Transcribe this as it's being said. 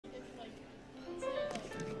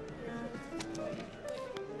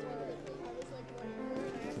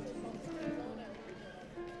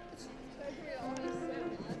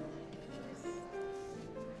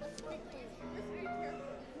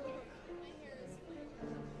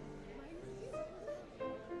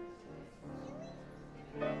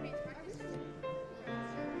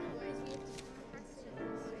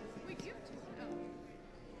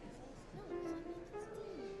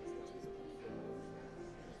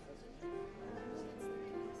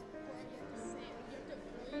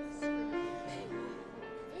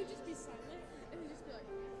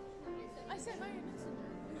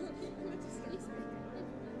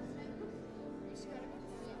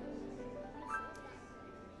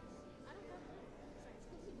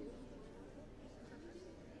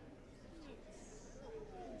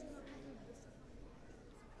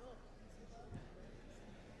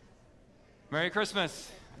Merry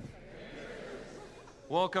Christmas.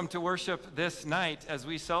 Welcome to worship this night as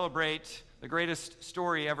we celebrate the greatest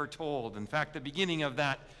story ever told. In fact, the beginning of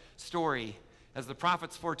that story, as the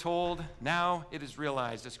prophets foretold, now it is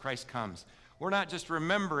realized as Christ comes. We're not just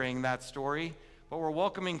remembering that story, but we're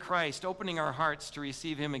welcoming Christ, opening our hearts to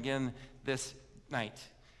receive him again this night.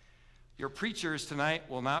 Your preachers tonight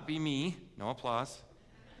will not be me, no applause,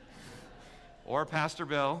 or Pastor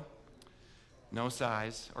Bill, no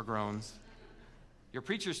sighs or groans. Your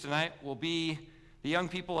preachers tonight will be the young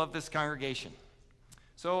people of this congregation.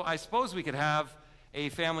 So I suppose we could have a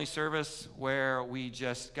family service where we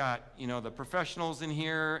just got, the professionals in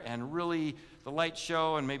here and really the light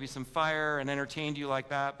show and maybe some fire and entertained you like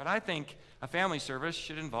that. But I think a family service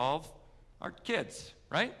should involve our kids,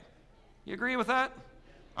 right? You agree with that?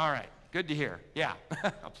 All right, good to hear. Yeah,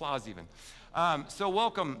 applause even. So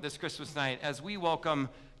welcome this Christmas night as we welcome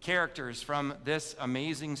characters from this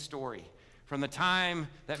amazing story. From the time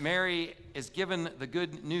that Mary is given the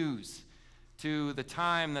good news to the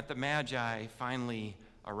time that the Magi finally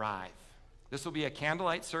arrive. This will be a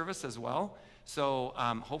candlelight service as well, so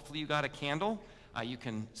hopefully you got a candle. You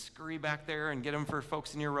can scurry back there and get them for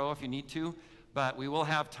folks in your row if you need to, but we will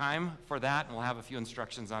have time for that, and we'll have a few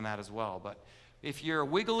instructions on that as well. But if you're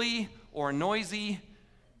wiggly or noisy,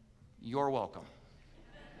 you're welcome.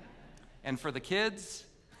 And for the kids,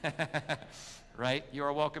 right? You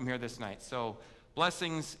are welcome here this night. So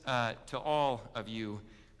blessings to all of you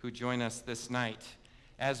who join us this night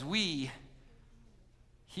as we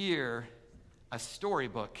hear a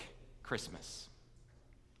storybook Christmas.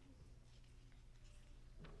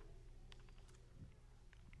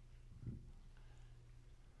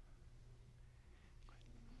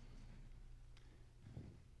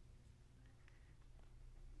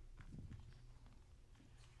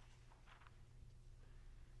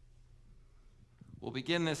 We'll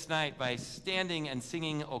begin this night by standing and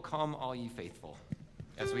singing, "O Come All Ye Faithful,"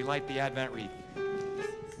 as we light the Advent wreath.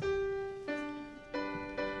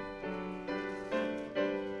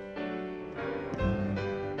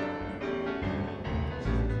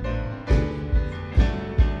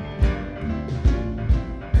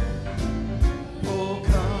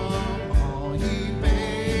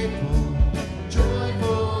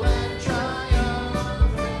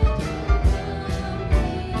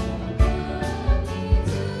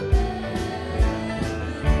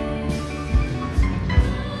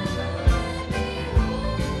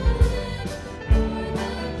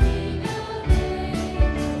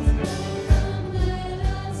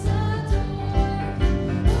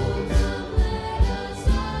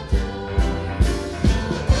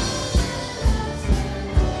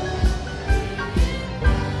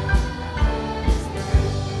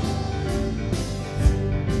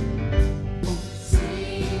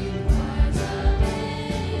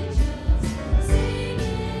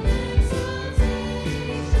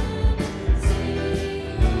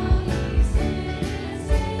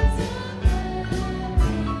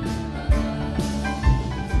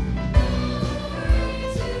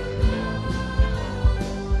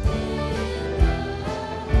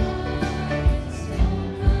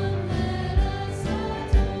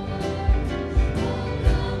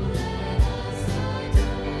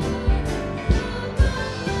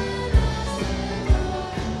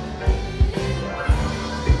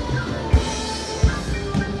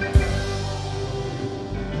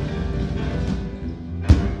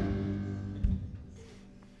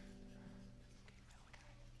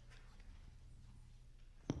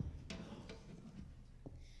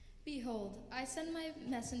 Behold, I send my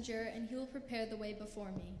messenger, and he will prepare the way before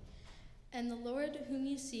me. And the Lord whom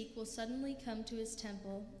you seek will suddenly come to his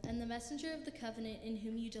temple, and the messenger of the covenant in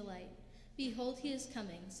whom you delight. Behold, he is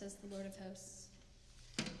coming, says the Lord of hosts.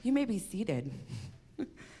 You may be seated.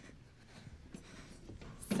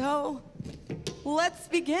 So, let's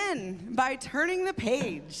begin by turning the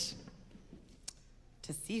page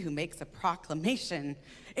to see who makes a proclamation.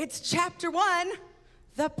 It's chapter 1,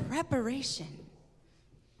 the preparation.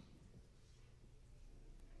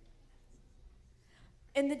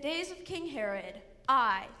 In the days of King Herod,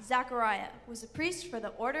 I, Zechariah, was a priest for the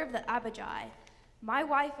order of the Abijah. My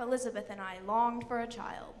wife Elizabeth and I longed for a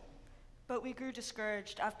child. But we grew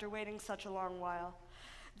discouraged after waiting such a long while.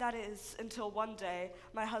 That is, until one day,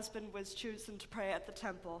 my husband was chosen to pray at the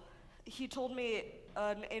temple. He told me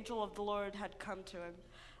an angel of the Lord had come to him.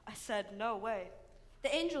 I said, "No way."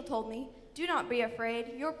 The angel told me, "Do not be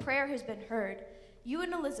afraid, your prayer has been heard. You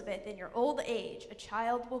and Elizabeth, in your old age, a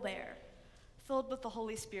child will bear." Filled with the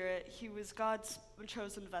Holy Spirit, he was God's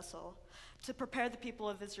chosen vessel to prepare the people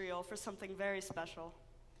of Israel for something very special.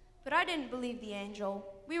 But I didn't believe the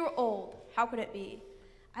angel. We were old. How could it be?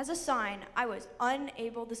 As a sign, I was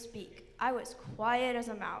unable to speak. I was quiet as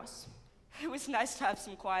a mouse. It was nice to have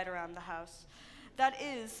some quiet around the house. That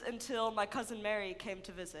is, until my cousin Mary came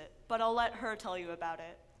to visit, but I'll let her tell you about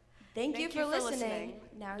it. Thank you for listening.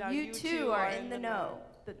 Now you too are in the know.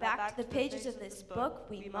 But back to the pages of this book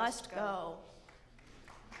we must go.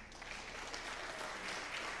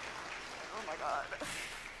 Oh my God.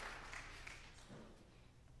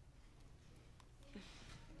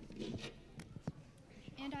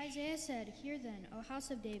 And Isaiah said, Hear then, O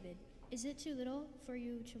house of David, is it too little for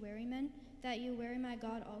you to weary men, that you weary my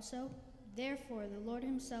God also? Therefore the Lord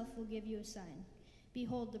himself will give you a sign.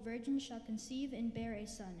 Behold, the virgin shall conceive and bear a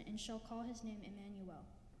son, and shall call his name Emmanuel.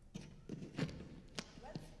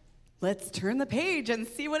 Let's turn the page and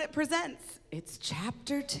see what it presents. It's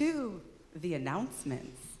chapter 2, the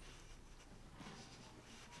announcements.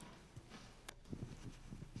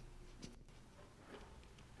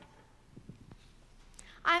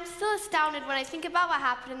 I'm still astounded when I think about what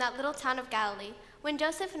happened in that little town of Galilee, when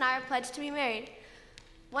Joseph and I were pledged to be married.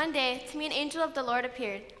 One day, to me an angel of the Lord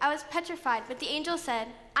appeared. I was petrified, but the angel said,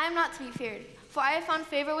 I am not to be feared, for I have found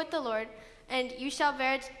favor with the Lord, and you shall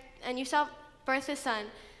birth a son.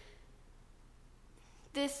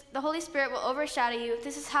 The Holy Spirit will overshadow you.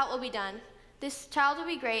 This is how it will be done. This child will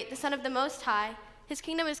be great, the Son of the Most High. His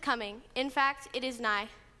kingdom is coming. In fact, it is nigh.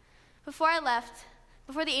 Before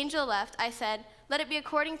the angel left, I said, Let it be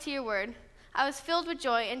according to your word. I was filled with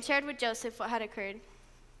joy and shared with Joseph what had occurred.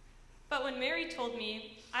 But when Mary told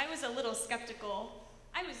me, I was a little skeptical.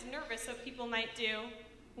 I was nervous what people might do.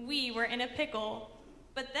 We were in a pickle.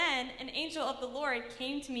 But then an angel of the Lord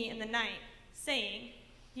came to me in the night, saying,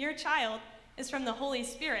 Your child is from the Holy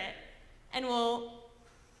Spirit, and will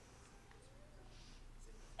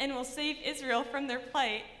save Israel from their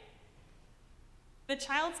plight. The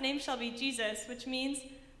child's name shall be Jesus, which means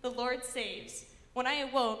the Lord saves. When I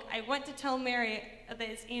awoke, I went to tell Mary of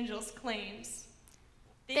this angel's claims.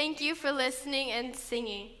 Thank you for listening and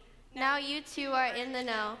singing. Now you too are in the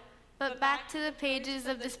know. But back to the pages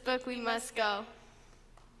of this book we must go.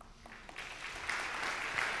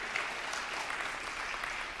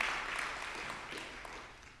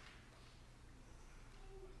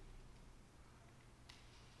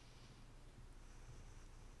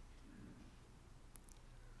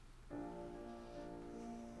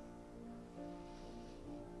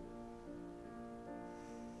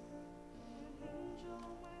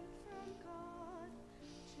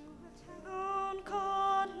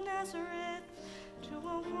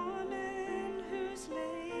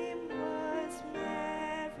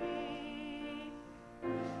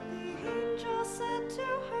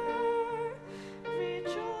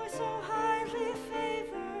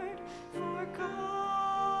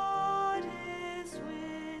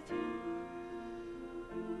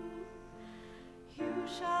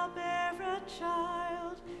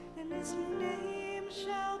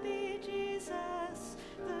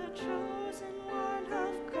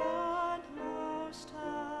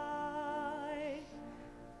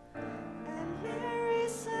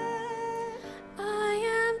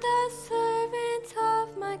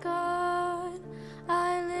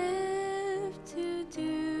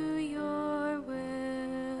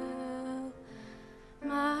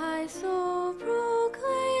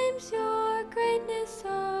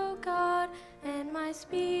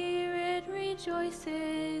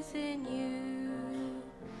 Rejoices in you.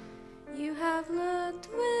 You have looked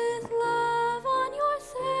with love on your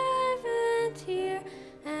servant here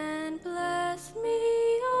and blessed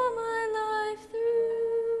me all my life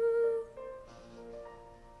through.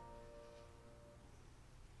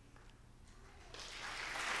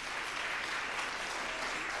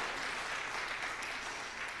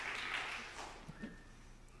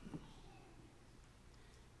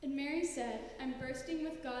 And Mary said, I'm bursting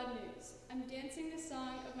with God news. I'm dancing the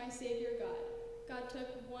song of my Savior God. God took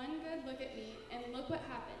one good look at me, and look what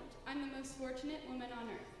happened. I'm the most fortunate woman on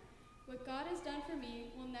earth. What God has done for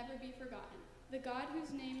me will never be forgotten. The God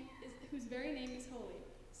whose very name is holy,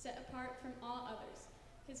 set apart from all others.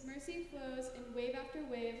 His mercy flows in wave after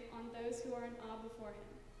wave on those who are in awe before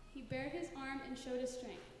him. He bared his arm and showed his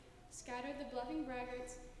strength, scattered the bluffing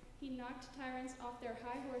braggarts. He knocked tyrants off their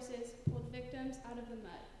high horses, pulled victims out of the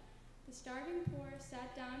mud. The starving poor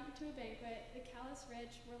sat down to a banquet, the callous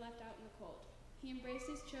rich were left out in the cold. He embraced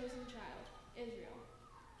his chosen child, Israel.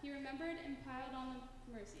 He remembered and piled on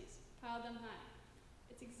the mercies, piled them high.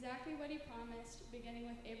 It's exactly what he promised, beginning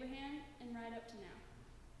with Abraham and right up to now.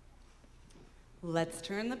 Let's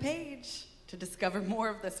turn the page to discover more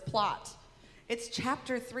of this plot. It's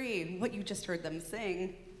chapter 3, what you just heard them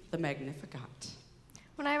sing, the Magnificat.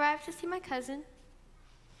 When I arrived to see my cousin,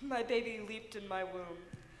 my baby leaped in my womb.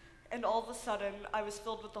 And all of a sudden, I was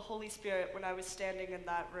filled with the Holy Spirit when I was standing in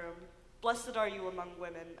that room. Blessed are you among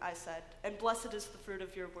women, I said, and blessed is the fruit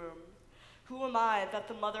of your womb. Who am I that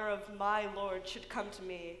the mother of my Lord should come to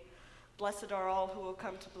me? Blessed are all who will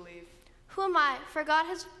come to believe. Who am I? For God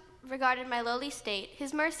has regarded my lowly state.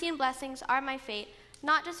 His mercy and blessings are my fate,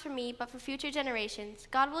 not just for me, but for future generations.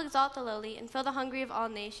 God will exalt the lowly and fill the hungry of all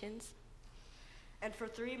nations. And for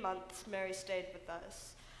 3 months, Mary stayed with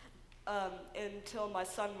us until my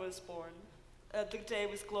son was born. The day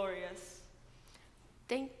was glorious.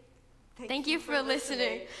 Thank you for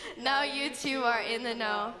listening. Now you too are in the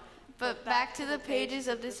know. But back to the pages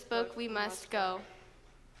of this book we must go.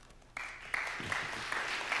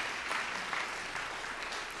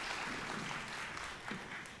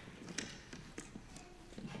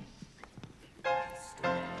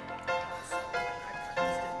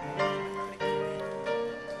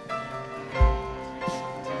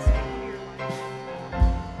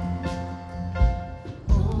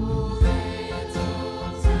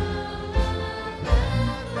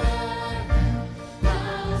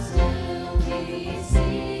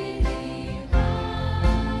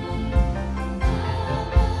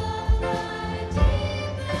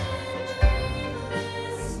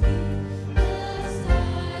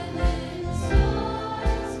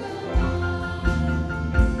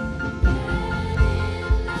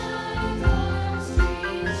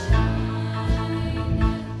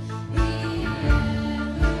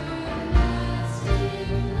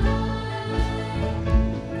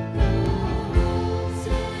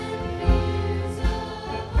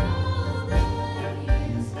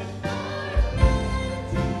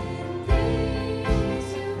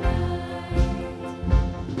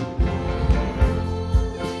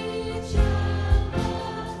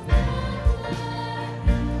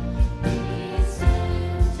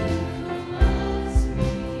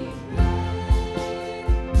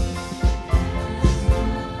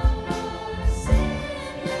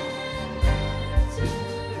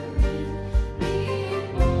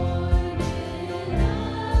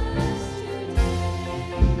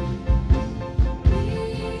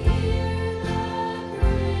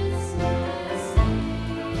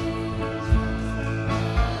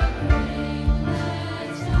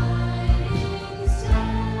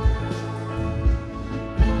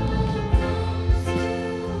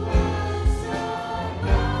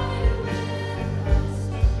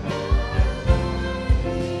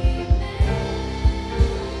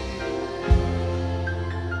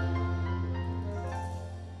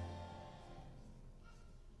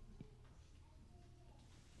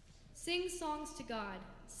 Sing songs to God,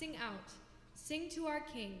 sing out, sing to our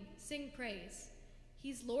King, sing praise.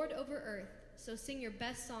 He's Lord over earth, so sing your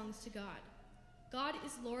best songs to God. God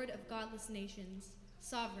is Lord of godless nations,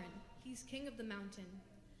 sovereign, he's King of the mountain.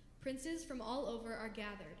 Princes from all over are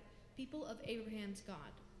gathered, people of Abraham's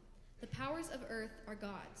God. The powers of earth are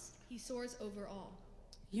God's, he soars over all.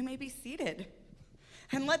 You may be seated.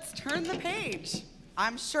 And let's turn the page.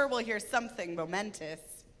 I'm sure we'll hear something momentous.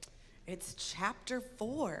 It's chapter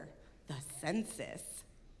 4, the census.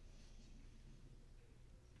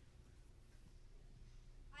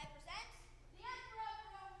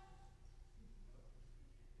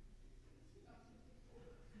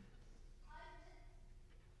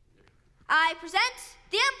 I present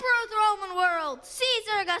the Emperor of the Roman world,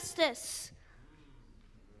 Caesar Augustus.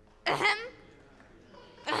 Ahem.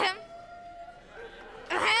 Ahem.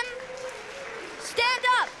 Ahem. Stand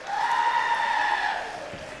up.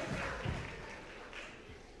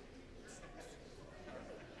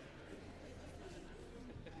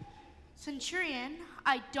 Centurion,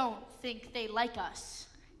 I don't think they like us.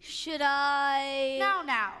 Should I?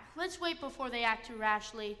 Now, let's wait before they act too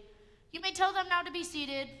rashly. You may tell them now to be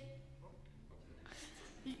seated.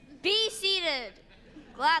 Be seated.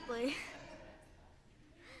 Gladly.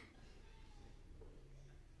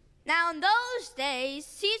 Now in those days,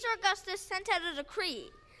 Caesar Augustus sent out a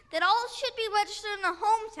decree that all should be registered in a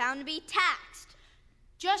hometown to be taxed.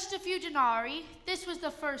 Just a few denarii. This was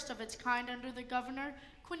the first of its kind under the governor,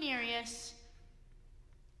 Quirinius.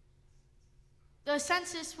 The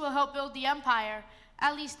census will help build the empire.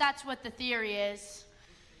 At least that's what the theory is.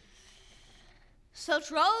 So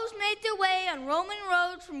droves made their way on Roman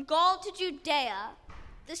roads from Gaul to Judea.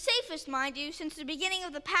 The safest, mind you, since the beginning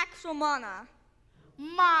of the Pax Romana.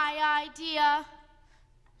 My idea.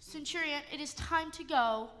 Centurion, it is time to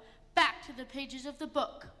go back to the pages of the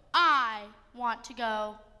book. I want to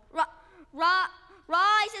go.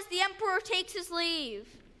 Rise as the emperor takes his leave.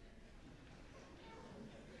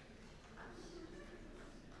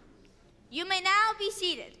 You may now be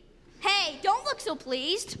seated. Hey, don't look so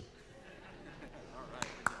pleased.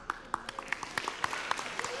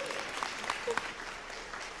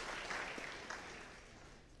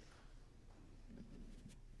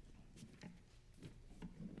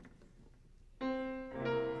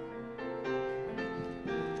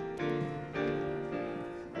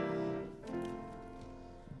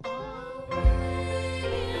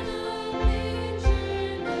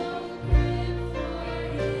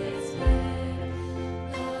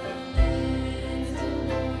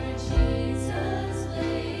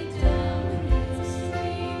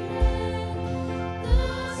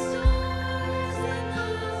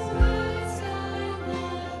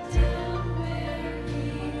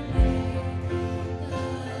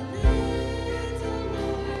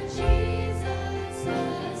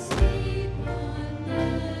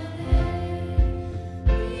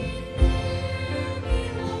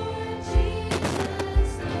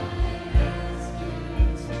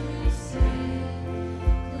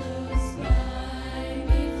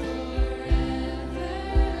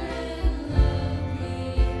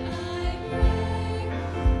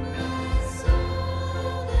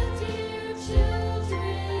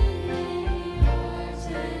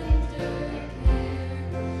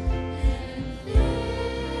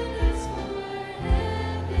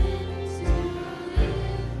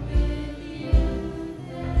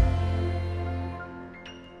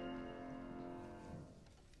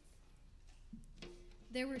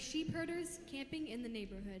 There were sheep herders camping in the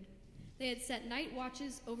neighborhood. They had set night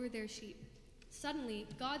watches over their sheep. Suddenly,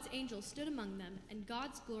 God's angel stood among them, and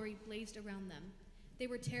God's glory blazed around them. They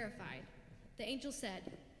were terrified. The angel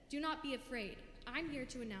said, "Do not be afraid. I'm here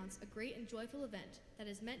to announce a great and joyful event that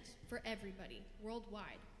is meant for everybody,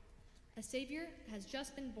 worldwide. A Savior has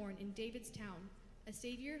just been born in David's town, a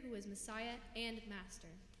Savior who is Messiah and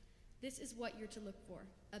Master. This is what you're to look for,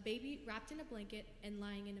 a baby wrapped in a blanket and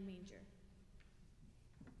lying in a manger."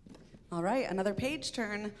 All right, another page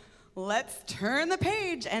turn. Let's turn the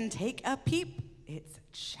page and take a peep. It's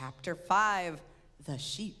chapter 5, The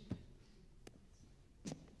Sheep.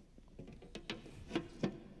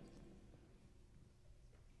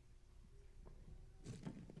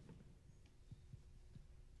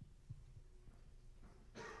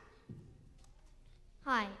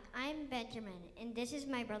 Hi, I'm Benjamin, and this is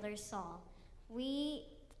my brother Saul. We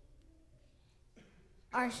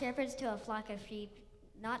are shepherds to a flock of sheep,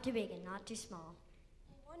 not too big and not too small.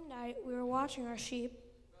 One night, we were watching our sheep.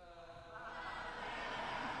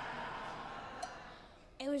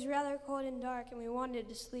 It was rather cold and dark, and we wanted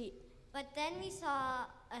to sleep. But then we saw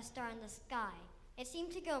a star in the sky. It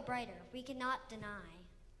seemed to go brighter, we could not deny.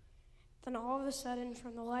 Then all of a sudden,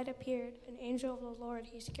 from the light appeared an angel of the Lord.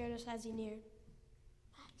 He scared us as he neared.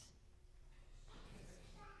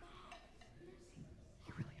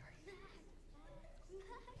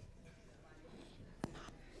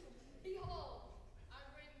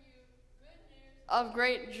 Of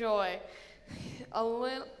great joy,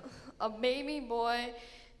 a baby boy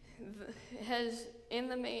has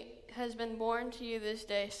been born to you this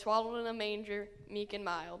day, swaddled in a manger, meek and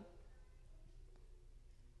mild.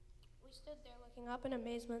 We stood there looking up in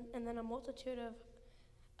amazement, and then a multitude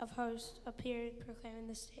of hosts appeared, proclaiming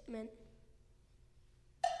this statement.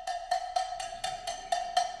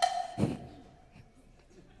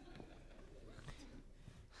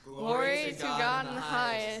 Glory to God in the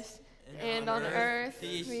highest, and on earth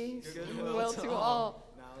peace, goodwill to all.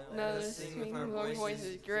 Now let us sing with our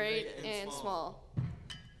voices, great and small.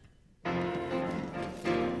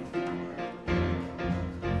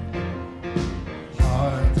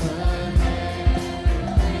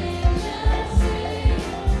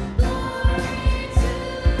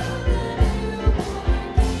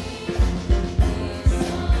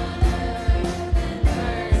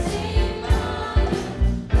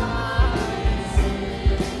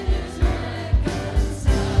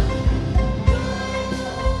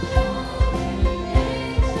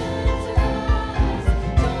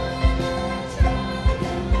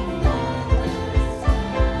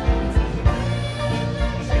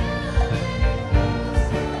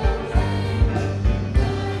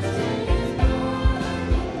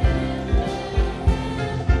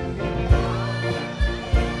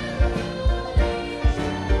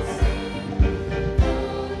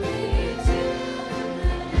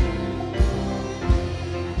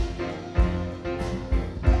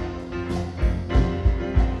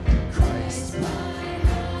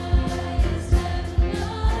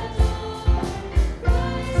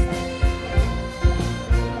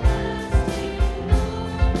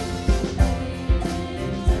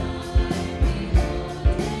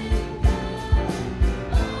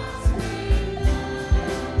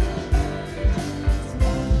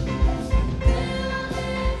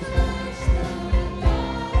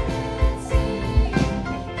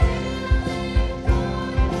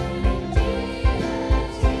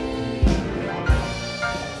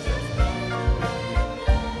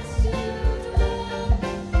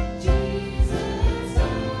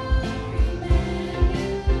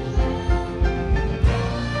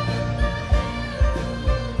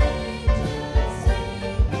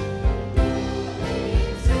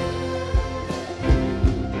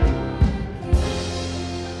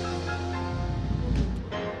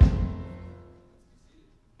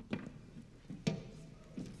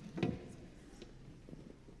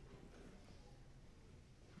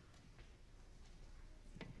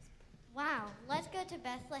 Wow, let's go to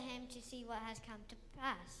Bethlehem to see what has come to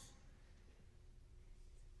pass.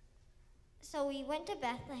 So we went to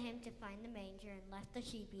Bethlehem to find the manger and left the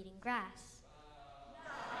sheep eating grass.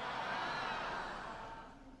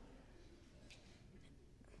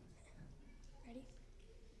 Ready?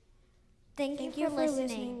 Thank you for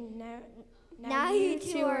listening. Now you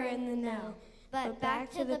two are in the know. But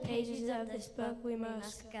back to the pages of this book we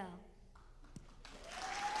must go.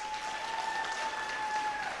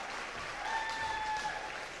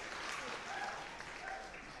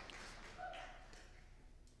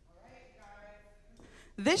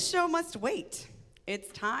 This show must wait.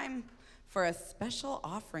 It's time for a special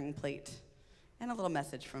offering plate and a little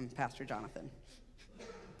message from Pastor Jonathan.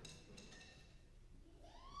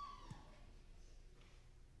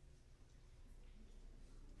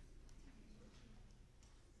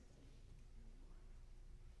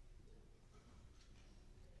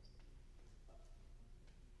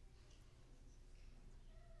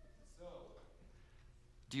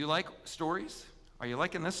 Do you like stories? Are you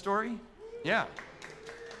liking this story? Yeah.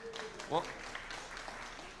 Well,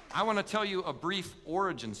 I want to tell you a brief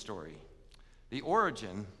origin story. The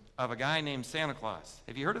origin of a guy named Santa Claus.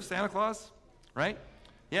 Have you heard of Santa Claus? Right?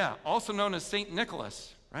 Yeah, also known as St.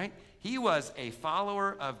 Nicholas, right? He was a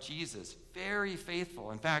follower of Jesus, very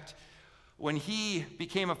faithful. In fact, when he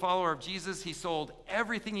became a follower of Jesus, he sold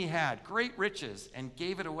everything he had, great riches, and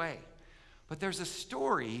gave it away. But there's a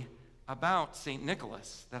story about St.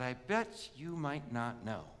 Nicholas that I bet you might not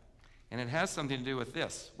know. And it has something to do with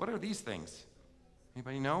this. What are these things?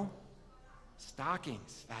 Anybody know?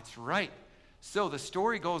 Stockings. That's right. So the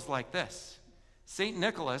story goes like this. St.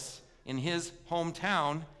 Nicholas, in his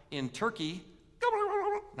hometown in Turkey,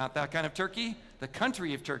 not that kind of Turkey, the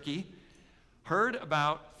country of Turkey, heard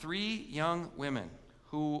about 3 young women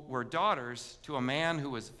who were daughters to a man who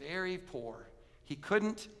was very poor. He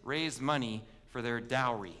couldn't raise money for their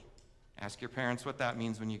dowry. Ask your parents what that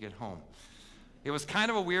means when you get home. It was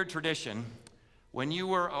kind of a weird tradition. When you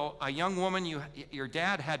were a young woman, your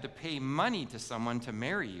dad had to pay money to someone to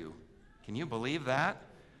marry you. Can you believe that?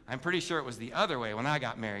 I'm pretty sure it was the other way when I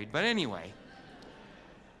got married. But anyway,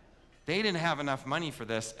 they didn't have enough money for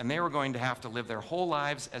this, and they were going to have to live their whole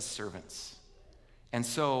lives as servants. And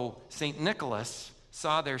so St. Nicholas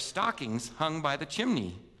saw their stockings hung by the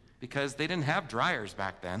chimney because they didn't have dryers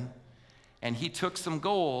back then. And he took some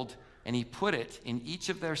gold and he put it in each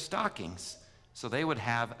of their stockings so they would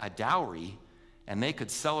have a dowry and they could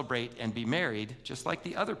celebrate and be married just like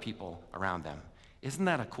the other people around them. Isn't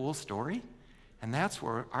that a cool story? And that's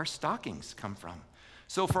where our stockings come from.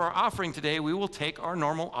 So for our offering today, we will take our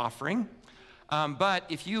normal offering. But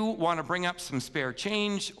if you want to bring up some spare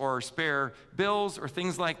change or spare bills or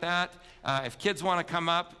things like that, if kids want to come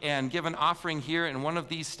up and give an offering here in one of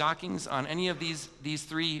these stockings on any of these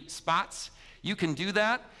 3 spots, you can do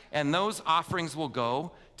that. And those offerings will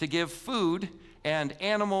go to give food and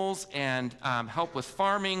animals and help with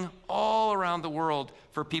farming all around the world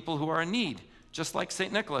for people who are in need, just like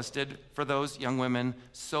St. Nicholas did for those young women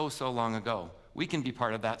so long ago. We can be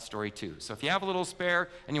part of that story too. So if you have a little spare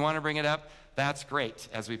and you want to bring it up, that's great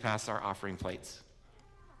as we pass our offering plates.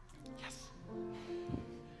 Yes.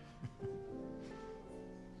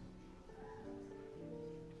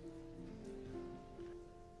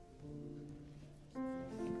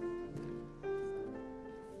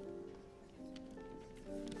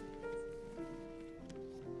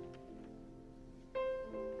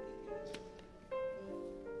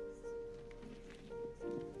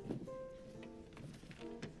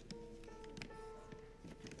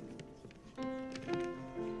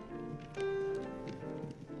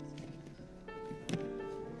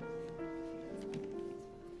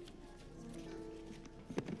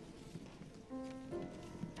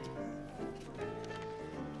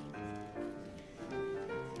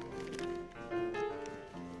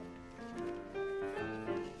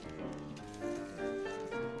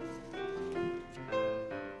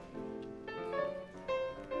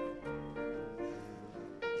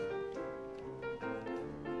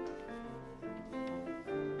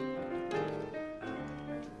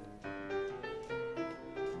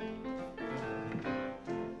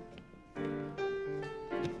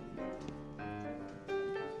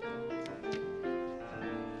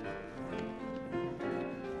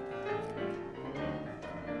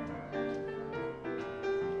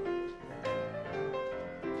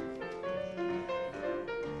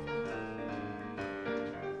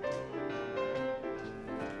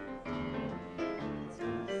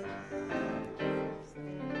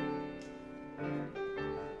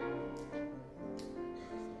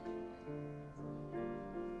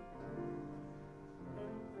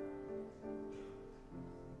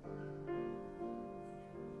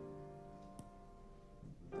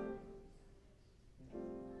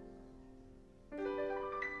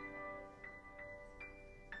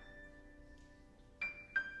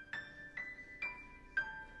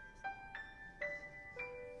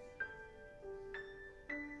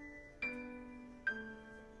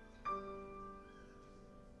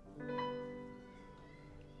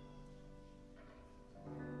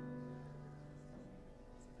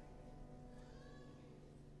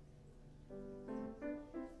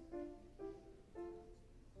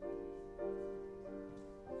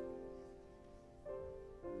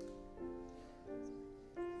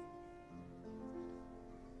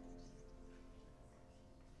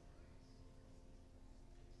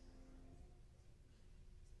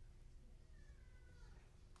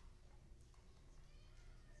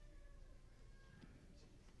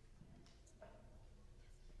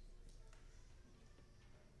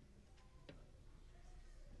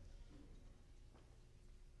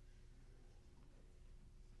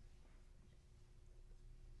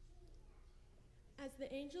 As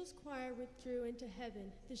the angels' choir withdrew into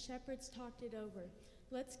heaven, the shepherds talked it over.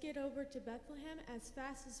 Let's get over to Bethlehem as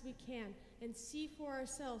fast as we can and see for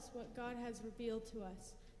ourselves what God has revealed to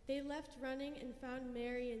us. They left running and found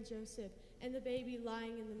Mary and Joseph and the baby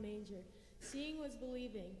lying in the manger. Seeing was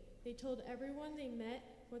believing. They told everyone they met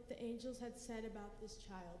what the angels had said about this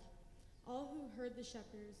child. All who heard the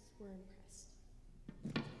shepherds were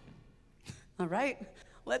impressed. All right,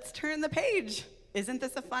 let's turn the page. Isn't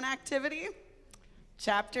this a fun activity?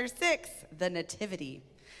 Chapter 6, the Nativity.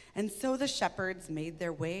 And so the shepherds made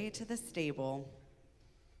their way to the stable,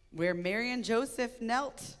 where Mary and Joseph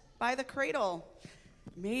knelt by the cradle.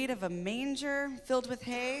 Made of a manger filled with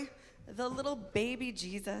hay, the little baby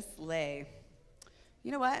Jesus lay.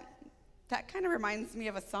 You know what? That kind of reminds me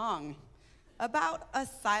of a song about a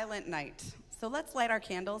silent night. So let's light our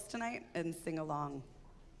candles tonight and sing along.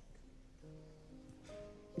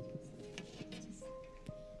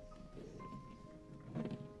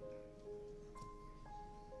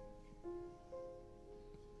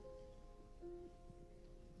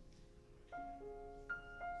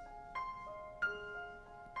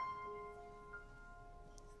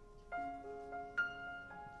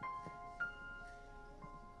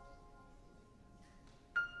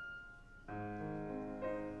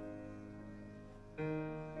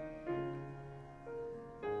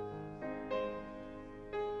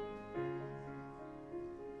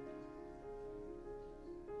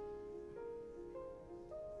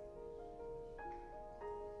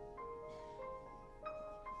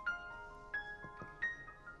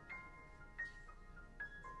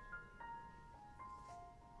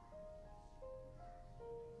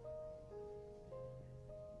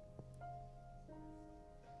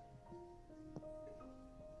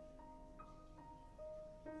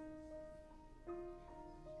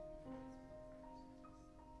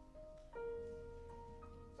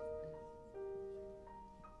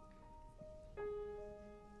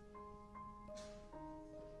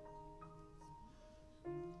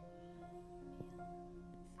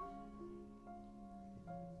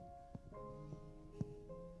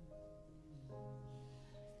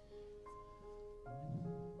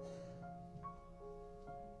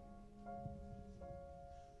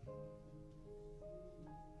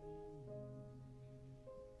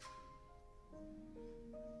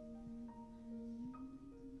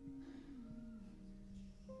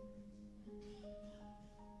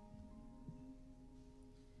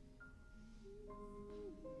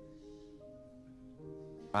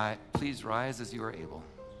 Right, please rise as you are able.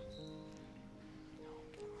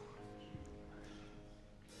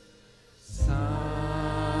 Silent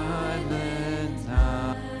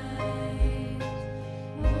night,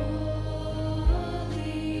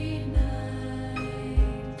 holy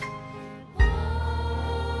night,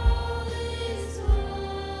 all is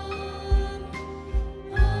one,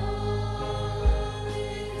 all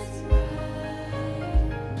is right,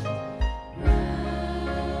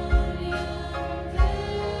 round young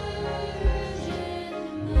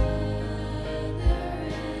Virgin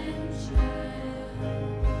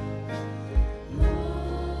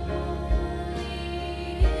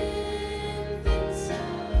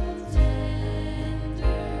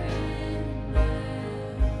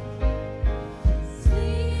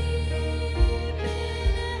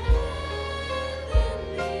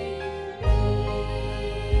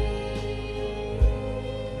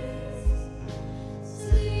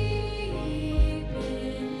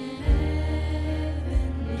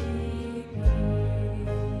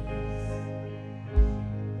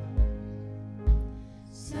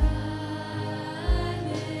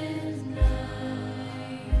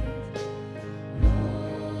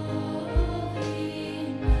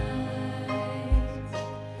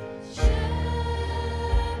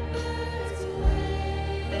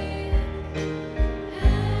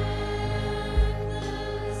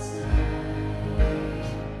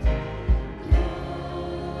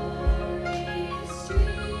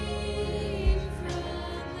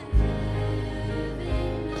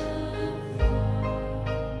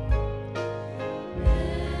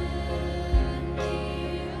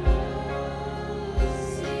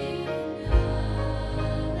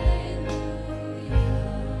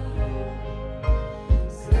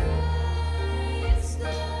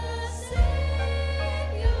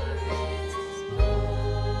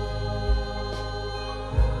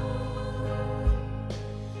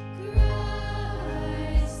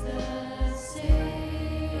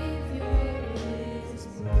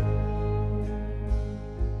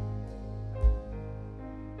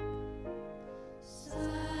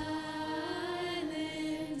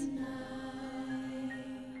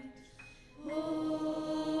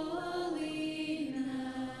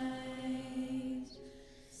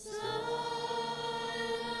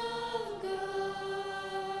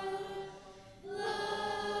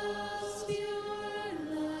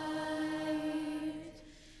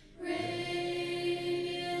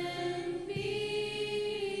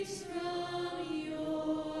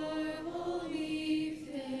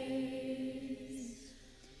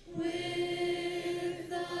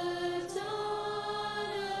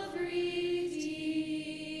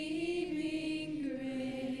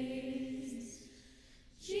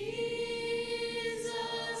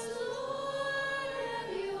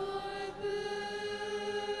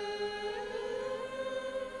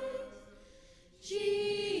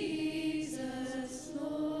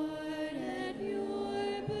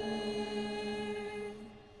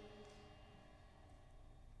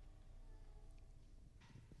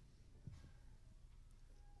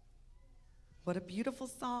What a beautiful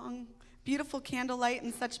song. Beautiful candlelight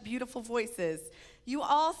and such beautiful voices. You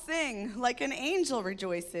all sing like an angel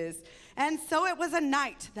rejoices. And so it was a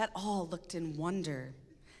night that all looked in wonder.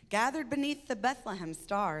 Gathered beneath the Bethlehem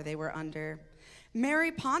star they were under.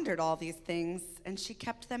 Mary pondered all these things, and she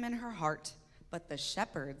kept them in her heart. But the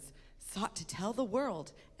shepherds sought to tell the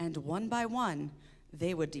world, and one by one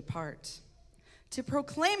they would depart. To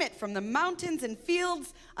proclaim it from the mountains and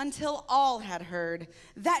fields until all had heard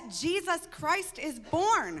that Jesus Christ is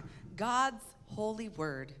born, God's holy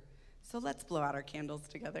word. So let's blow out our candles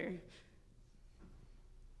together.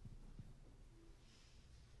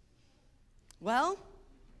 Well,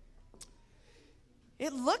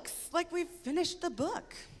 it looks like we've finished the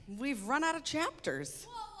book. We've run out of chapters.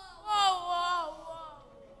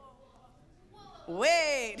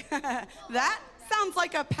 Wait, that sounds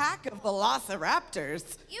like a pack of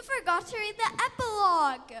velociraptors. You forgot to read the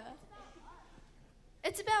epilogue.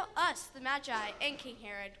 It's about us, the Magi, and King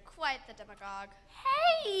Herod. Quite the demagogue.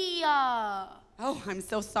 Hey! Oh, I'm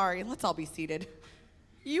so sorry. Let's all be seated.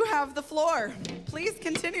 You have the floor. Please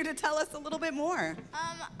continue to tell us a little bit more.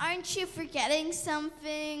 Aren't you forgetting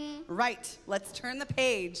something? Right. Let's turn the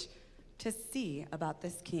page to see about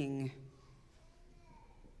this king.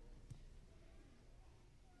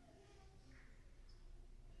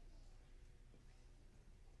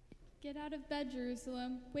 Get out of bed,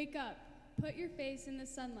 Jerusalem. Wake up. Put your face in the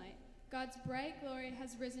sunlight. God's bright glory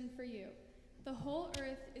has risen for you. The whole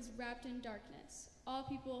earth is wrapped in darkness, all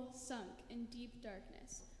people sunk in deep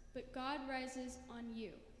darkness. But God rises on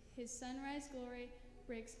you. His sunrise glory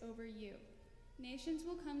breaks over you. Nations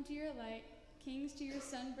will come to your light, kings to your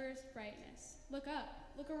sunburst brightness. Look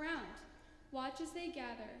up, look around. Watch as they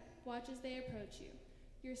gather, watch as they approach you.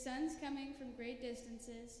 Your sons coming from great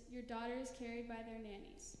distances, your daughters carried by their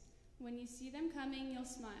nannies. When you see them coming, you'll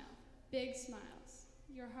smile, big smiles.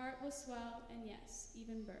 Your heart will swell and, yes,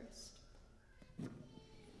 even burst.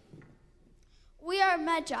 We are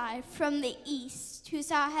Magi from the east who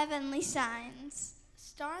saw heavenly signs. A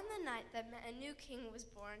star in the night that meant a new king was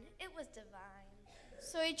born. It was divine.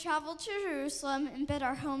 So we traveled to Jerusalem and bid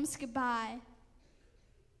our homes goodbye.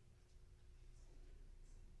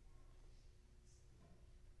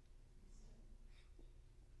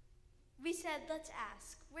 We said, let's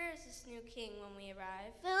ask, where is this new king when we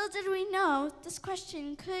arrive? Little did we know this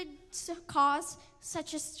question could cause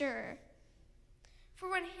such a stir. For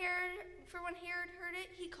when Herod heard it,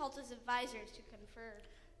 he called his advisors to confer.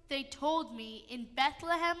 They told me in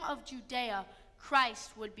Bethlehem of Judea,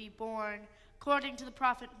 Christ would be born. According to the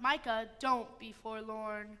prophet Micah, don't be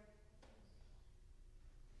forlorn.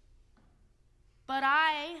 But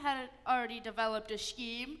I had already developed a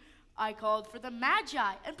scheme. I called for the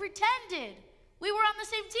Magi and pretended we were on the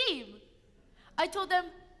same team. I told them,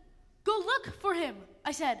 go look for him,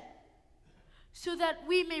 I said, so that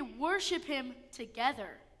we may worship him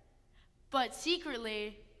together. But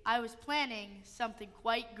secretly, I was planning something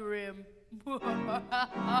quite grim.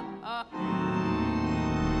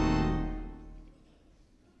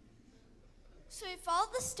 So we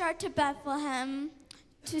followed the star to Bethlehem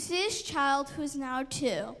to see his child who is now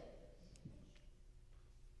 2.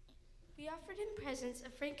 We offered him presents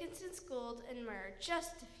of frankincense, gold, and myrrh,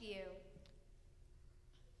 just a few.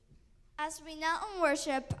 As we knelt in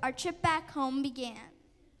worship, our trip back home began.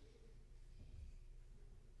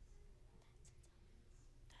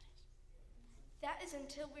 That is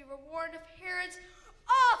until we were warned of Herod's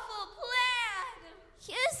awful plan.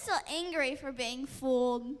 He was still angry for being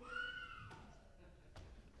fooled.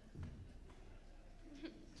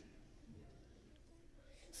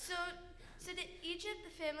 So to Egypt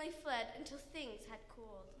the family fled until things had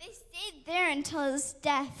cooled. They stayed there until his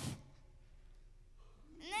death,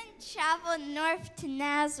 and then traveled north to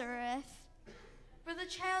Nazareth, where the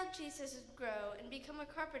child Jesus would grow and become a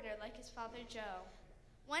carpenter like his father Joe.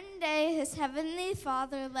 One day his heavenly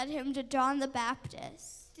Father led him to John the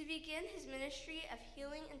Baptist to begin his ministry of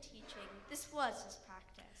healing and teaching. This was his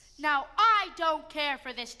practice. Now I don't care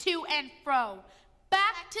for this to and fro.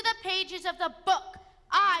 Back to the pages of the book.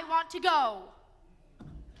 I want to go.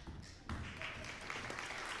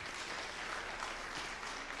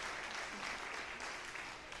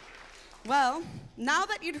 Well, now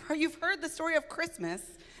that you've heard the story of Christmas,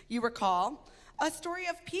 you recall a story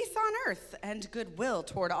of peace on earth and goodwill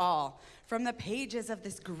toward all. From the pages of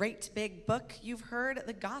this great big book, you've heard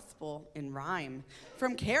the gospel in rhyme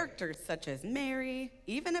from characters such as Mary,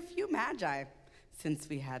 even a few magi, since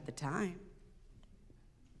we had the time.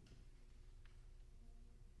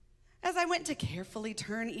 As I went to carefully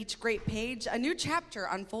turn each great page, a new chapter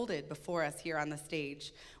unfolded before us here on the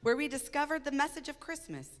stage, where we discovered the message of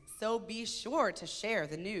Christmas. So be sure to share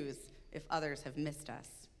the news if others have missed us.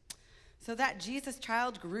 So that Jesus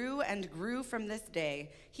child grew and grew from this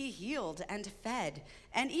day. He healed and fed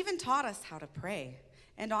and even taught us how to pray.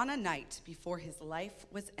 And on a night before his life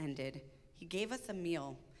was ended, he gave us a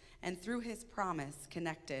meal and through his promise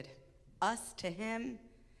connected us to him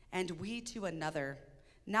and we to another.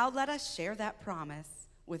 Now let us share that promise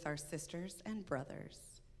with our sisters and brothers.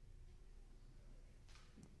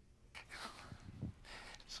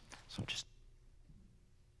 So just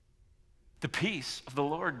the peace of the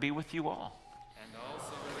Lord be with you all. And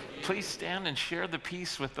also with you. Please stand and share the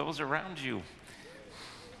peace with those around you.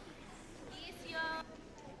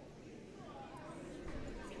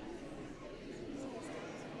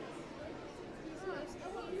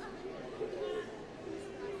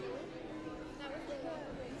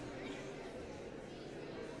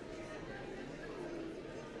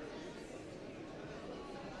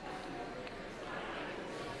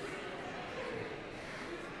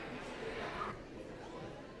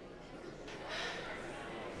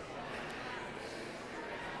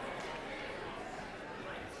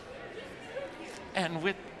 And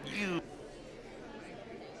with you.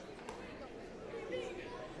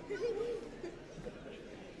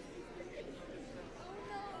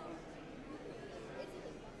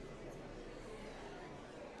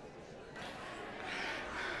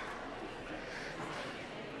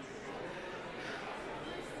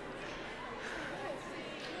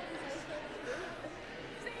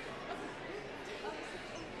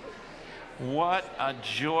 What a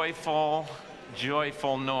joyful,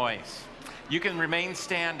 joyful noise. You can remain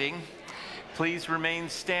standing. Please remain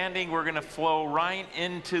standing. We're going to flow right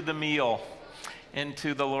into the meal,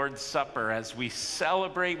 into the Lord's Supper as we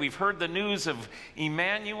celebrate. We've heard the news of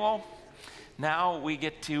Emmanuel. Now we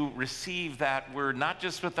get to receive that word, not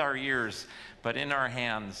just with our ears, but in our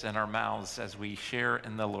hands and our mouths as we share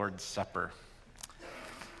in the Lord's Supper.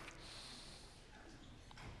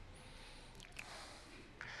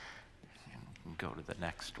 And go to the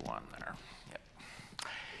next one there. Yep.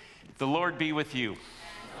 The Lord be with you. And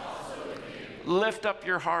also with you. Lift up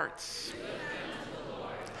your hearts. Lift them to the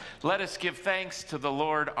Lord. Let us give thanks to the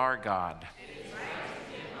Lord our God. It is right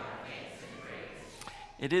to give our thanks and praise.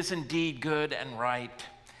 It is indeed good and right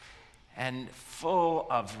and full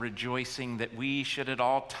of rejoicing that we should at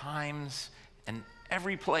all times and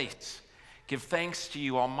every place give thanks to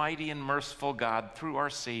you, almighty and merciful God, through our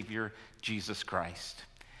Savior, Jesus Christ.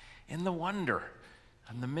 In the wonder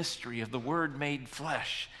and the mystery of the Word made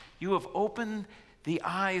flesh, you have opened the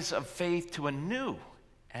eyes of faith to a new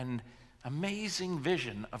and amazing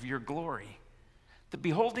vision of your glory. That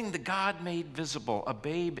beholding the God made visible, a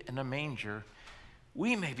babe in a manger,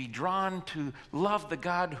 we may be drawn to love the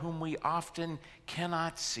God whom we often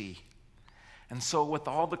cannot see. And so with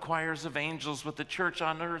all the choirs of angels, with the church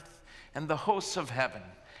on earth and the hosts of heaven,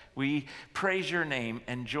 we praise your name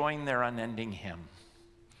and join their unending hymn.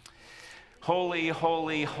 Holy,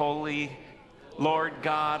 holy, holy, Lord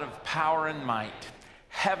God of power and might,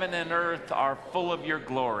 heaven and earth are full of your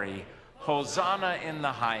glory. Hosanna in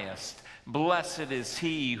the highest. Blessed is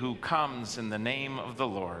he who comes in the name of the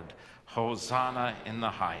Lord. Hosanna in the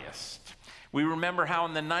highest. We remember how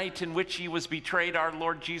in the night in which he was betrayed, our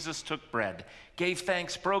Lord Jesus took bread, gave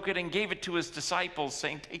thanks, broke it, and gave it to his disciples,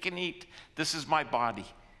 saying, "Take and eat. This is my body,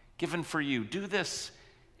 given for you. Do this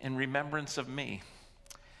in remembrance of me."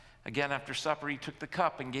 Again, after supper, he took the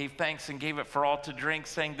cup and gave thanks and gave it for all to drink,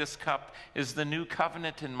 saying, "This cup is the new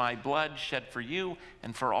covenant in my blood, shed for you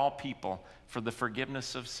and for all people for the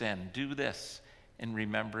forgiveness of sin. Do this in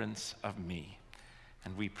remembrance of me."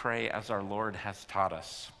 And we pray as our Lord has taught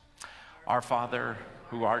us. Our Father,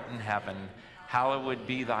 who art in heaven, hallowed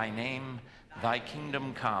be thy name. Thy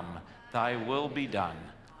kingdom come, thy will be done,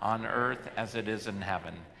 on earth as it is in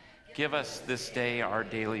heaven. Give us this day our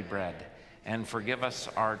daily bread, and forgive us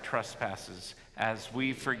our trespasses, as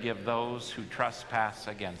we forgive those who trespass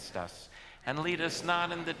against us. And lead us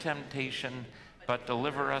not into temptation, but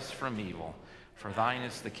deliver us from evil. For thine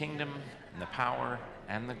is the kingdom, and the power,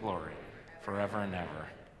 and the glory, forever and ever.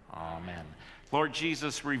 Amen. Lord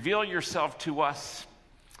Jesus, reveal yourself to us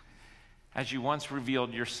as you once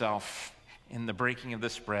revealed yourself in the breaking of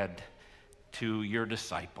this bread to your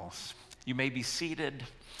disciples. You may be seated.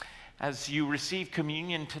 As you receive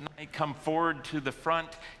communion tonight, come forward to the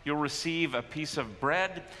front. You'll receive a piece of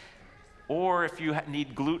bread, or if you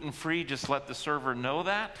need gluten-free, just let the server know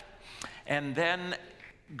that. And then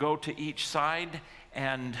go to each side,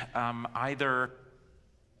 and either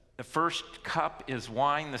the first cup is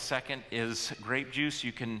wine, the second is grape juice.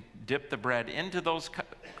 You can dip the bread into those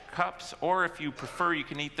cups, or if you prefer, you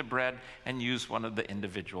can eat the bread and use one of the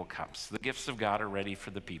individual cups. The gifts of God are ready for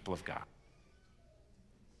the people of God.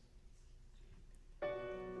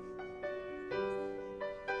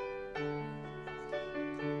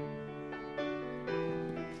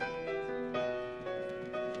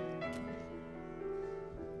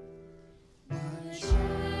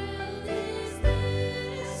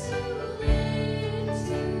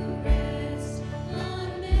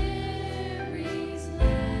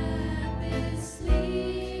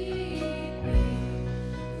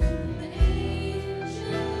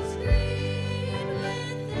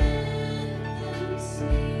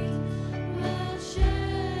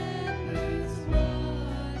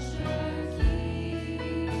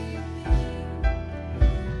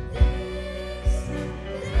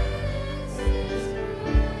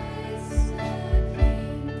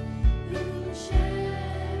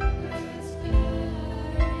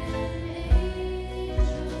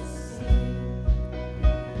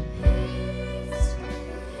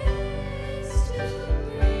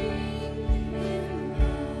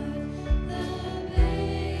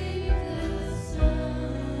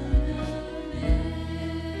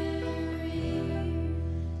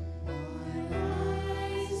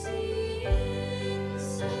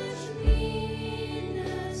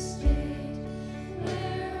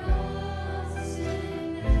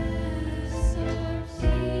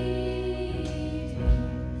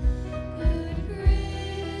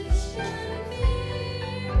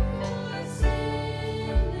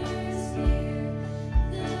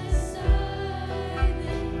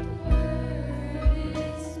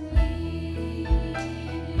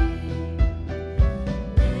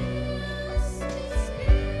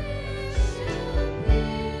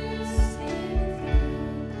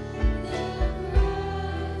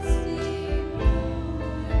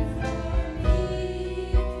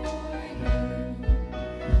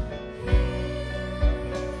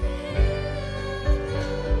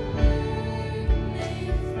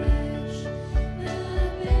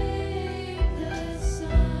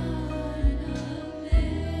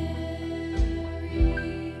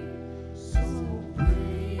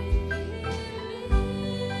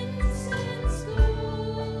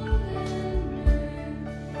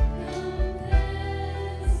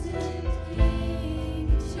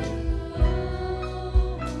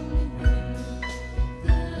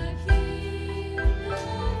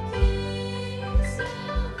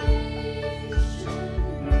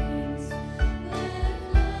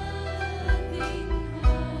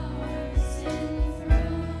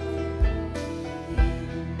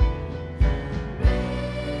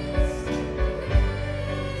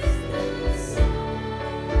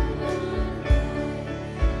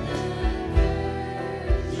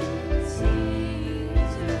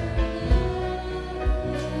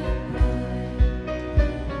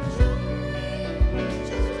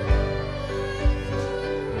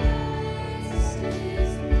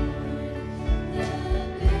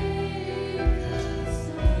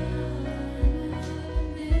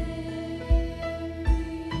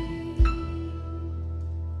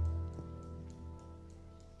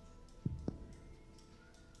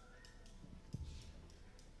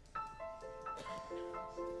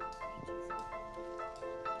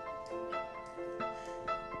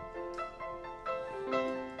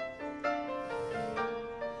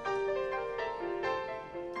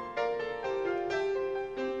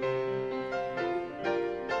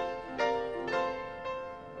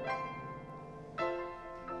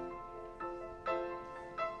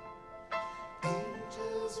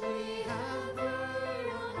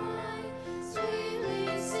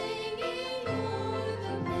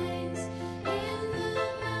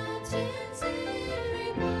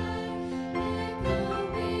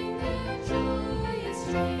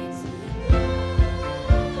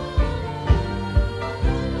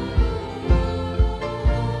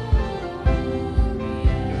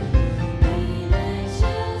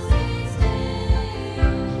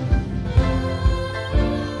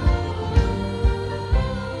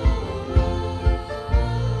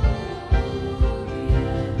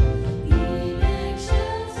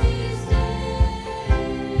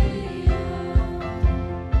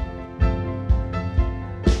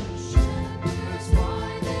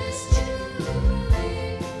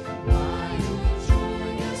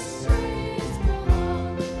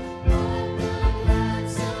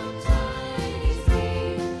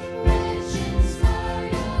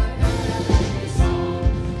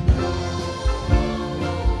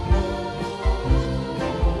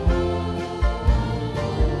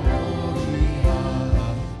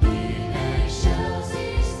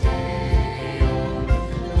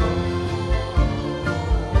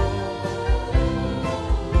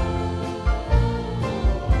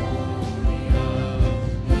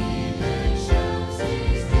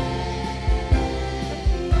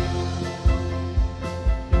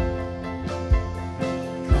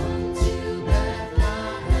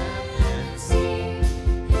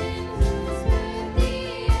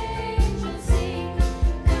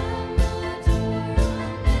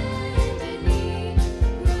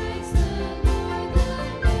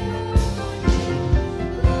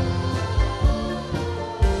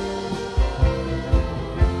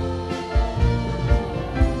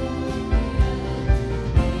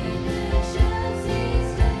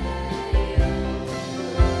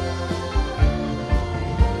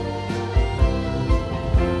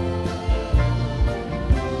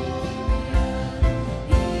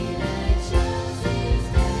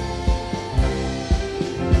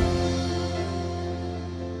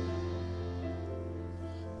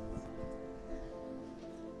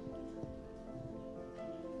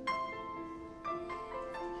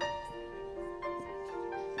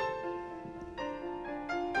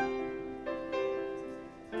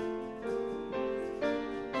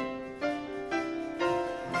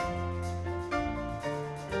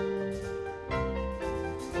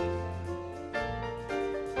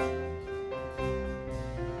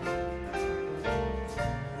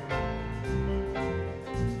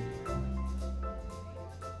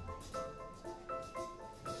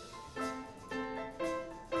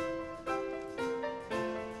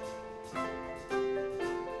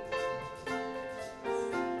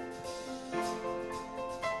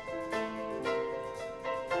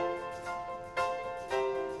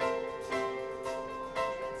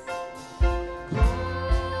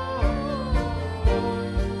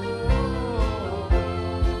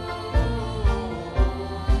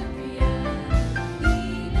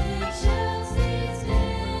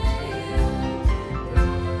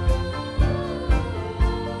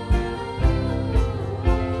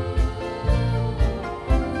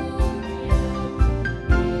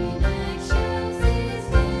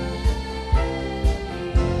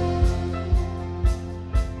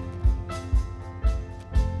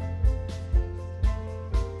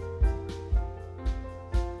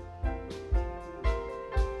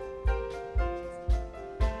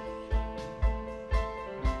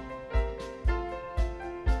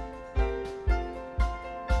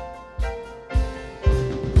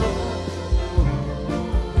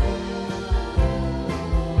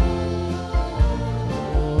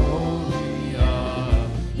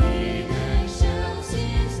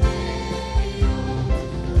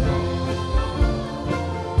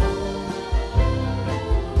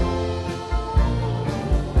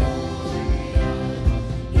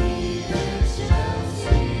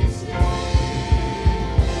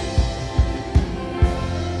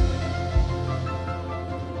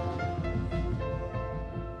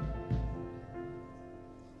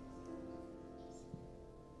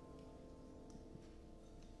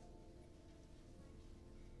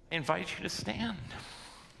 I invite you to stand.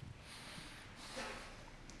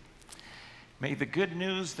 May the good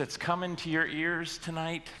news that's come into your ears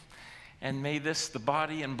tonight, and may this, the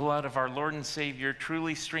body and blood of our Lord and Savior,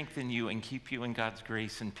 truly strengthen you and keep you in God's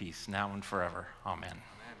grace and peace now and forever. Amen.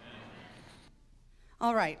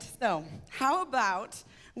 All right, so how about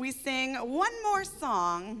we sing one more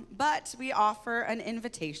song, but we offer an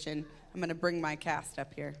invitation. I'm going to bring my cast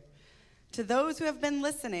up here. To those who have been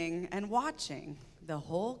listening and watching, the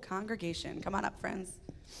whole congregation. Come on up, friends.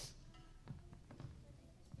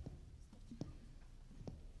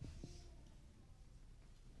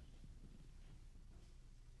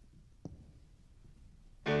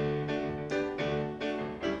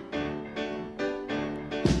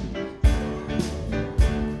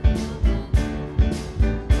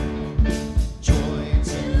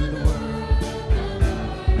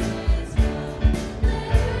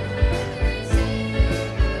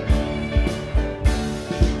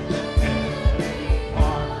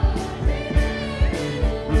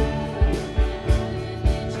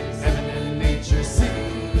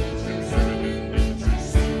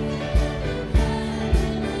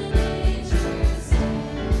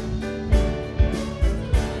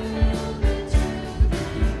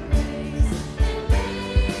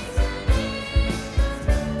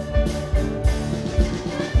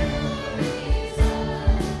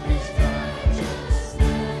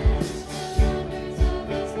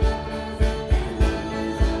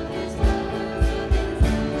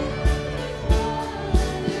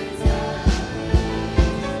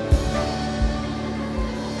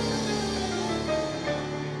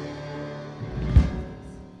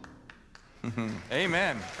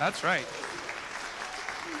 Amen. That's right.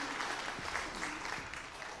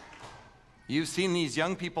 You've seen these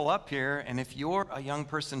young people up here, and if you're a young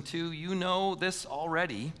person too, you know this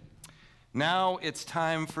already. Now it's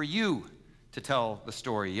time for you to tell the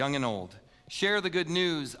story, young and old. Share the good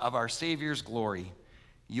news of our Savior's glory.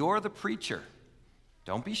 You're the preacher.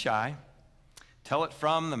 Don't be shy. Tell it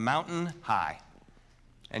from the mountain high.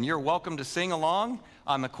 And you're welcome to sing along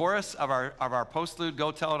on the chorus of our postlude,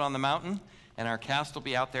 Go Tell It on the Mountain, and our cast will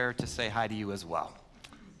be out there to say hi to you as well.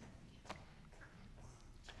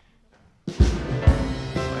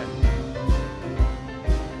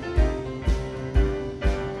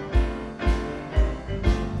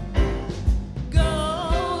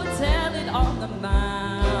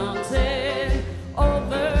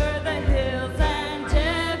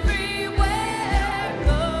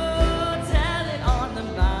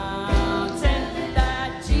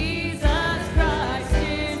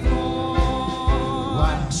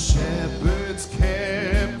 Shepherds care.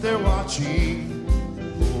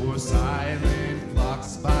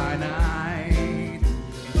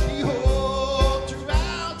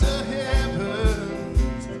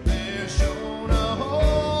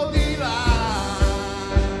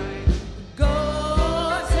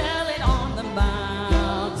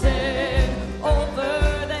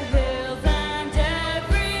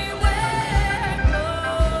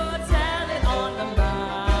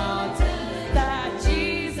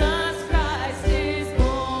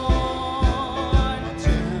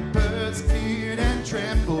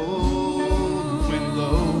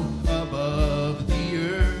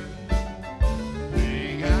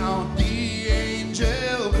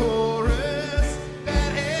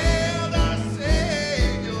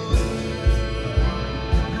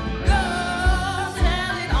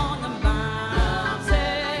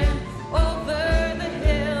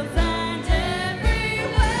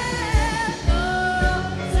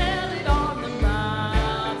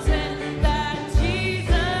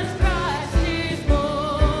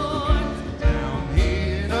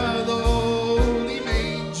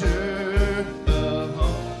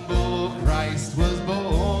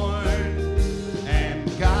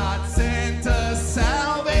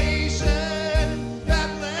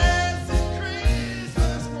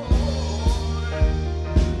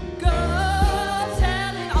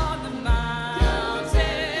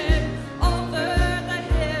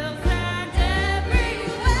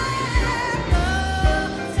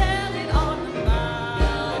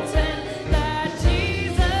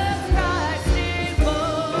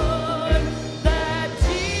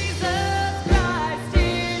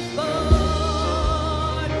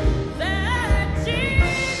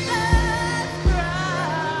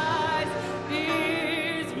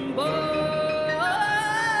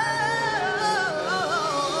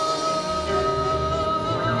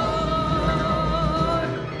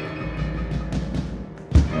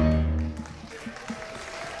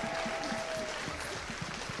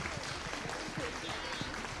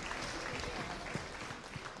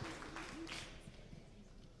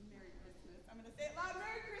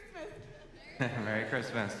 Merry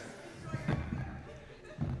Christmas.